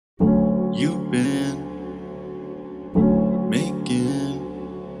You've been making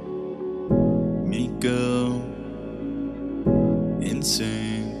me go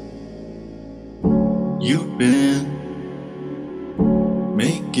insane. You've been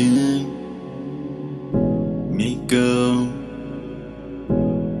making me go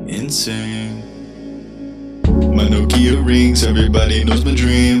insane. My Nokia rings, everybody knows my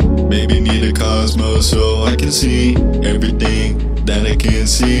dream. Maybe need a Cosmos so I can see everything that I can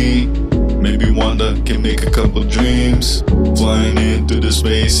see. Maybe Wanda can make a couple dreams. Flying into the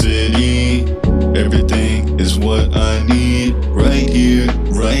space city. Everything is what I need. Right here,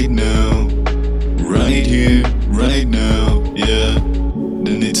 right now. Right here, right now, yeah.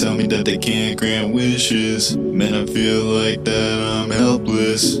 Then they tell me that they can't grant wishes. Man, I feel like that I'm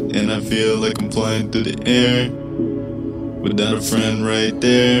helpless. And I feel like I'm flying through the air without a friend right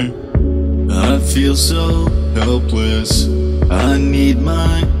there. I feel so helpless. I need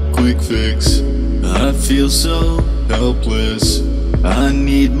my quick fix. I feel so helpless. I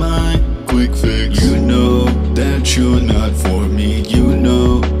need my quick fix. You know that you're not for me. You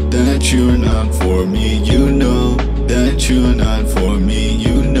know that you're not for me. You know that you're not for me.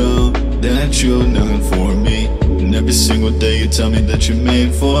 You know that you're not for me. And every single day you tell me that you're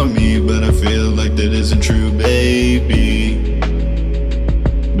made for me, but I feel like that isn't true, baby.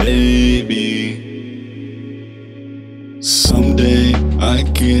 Baby. Someday I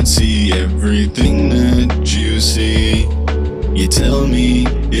can't see everything that you see. You tell me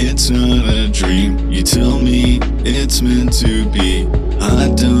it's not a dream. You tell me it's meant to be. I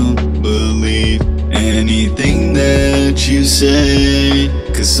don't believe anything that you say.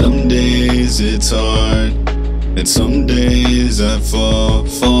 'Cause some days it's hard, and some days I fall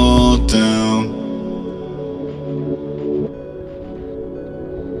down.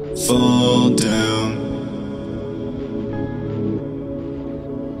 Fall down.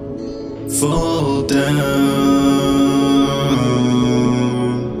 Fall down.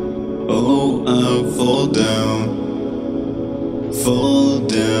 Oh, I'll fall down. Fall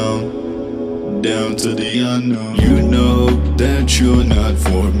down. Down to the unknown. You know that you're not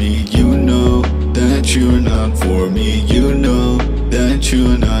for me. You know that you're not for me. You know that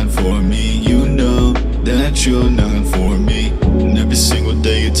you're not for me. You know that you're not for me. And every single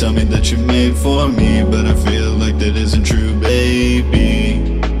day you tell me that you're made for me, but I feel like that isn't true, baby.